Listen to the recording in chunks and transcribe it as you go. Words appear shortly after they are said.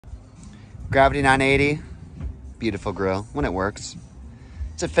Gravity 980, beautiful grill when it works.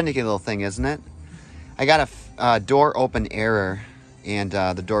 It's a finicky little thing, isn't it? I got a door open error, and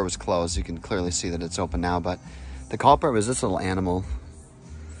the door was closed. You can clearly see that it's open now, but the culprit was this little animal.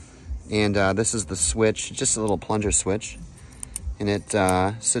 And this is the switch, just a little plunger switch. And it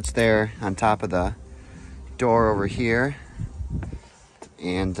sits there on top of the door over here.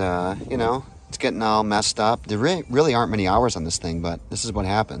 And, you know, it's getting all messed up. There really aren't many hours on this thing, but this is what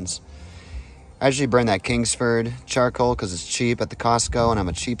happens. I usually burn that Kingsford charcoal because it's cheap at the Costco, and I'm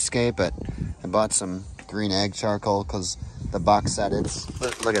a cheapskate, but I bought some green egg charcoal because the box said it's,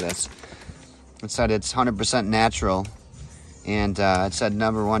 look at this. It said it's 100% natural, and it said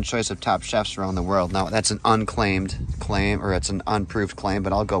 #1 choice of top chefs around the world. Now, that's an unclaimed claim, or it's an unproved claim,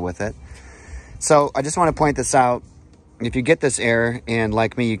 but I'll go with it. So I just want to point this out. If you get this error, and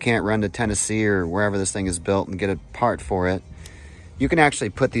like me, you can't run to Tennessee or wherever this thing is built and get a part for it, you can actually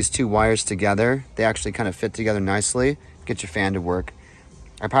put these two wires together. They actually kind of fit together nicely. Get your fan to work.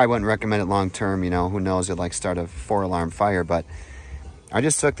 I probably wouldn't recommend it long term, you know, who knows, you'd like start a 4-alarm fire, but I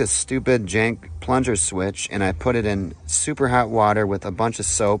just took this stupid jank plunger switch and I put it in super hot water with a bunch of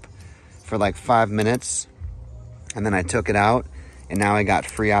soap for like 5 minutes. And then I took it out, and now I got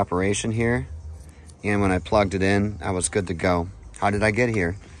free operation here. And when I plugged it in, I was good to go. How did I get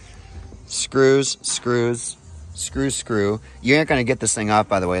here? Screws, screws, screw, screw. You aren't gonna get this thing off,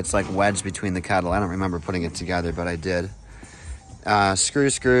 by the way. It's like wedged between the kettle. I don't remember putting it together, but I did.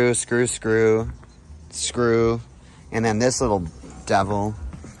 Screw, screw, screw, screw, screw. And then this little devil.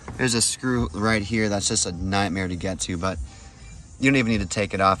 There's a screw right here that's just a nightmare to get to, but you don't even need to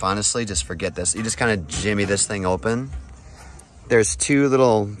take it off, honestly. Just forget this. You just kind of jimmy this thing open. There's two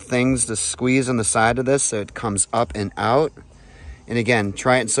little things to squeeze on the side of this so it comes up and out. And again,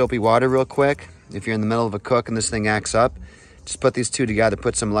 try it in soapy water real quick. If you're in the middle of a cook and this thing acts up, just put these two together,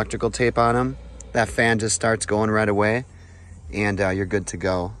 put some electrical tape on them. That fan just starts going right away, and you're good to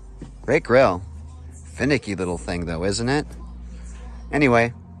go. Great grill. Finicky little thing though, isn't it?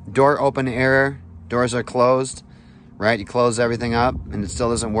 Anyway, door open error. Doors are closed, right? You close everything up and it still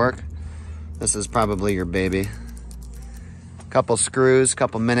doesn't work. This is probably your baby. Couple screws,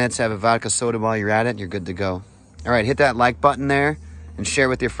 couple minutes, have a vodka soda while you're at it, you're good to go. All right, hit that like button there and share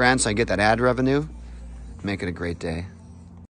with your friends so I get that ad revenue. Make it a great day.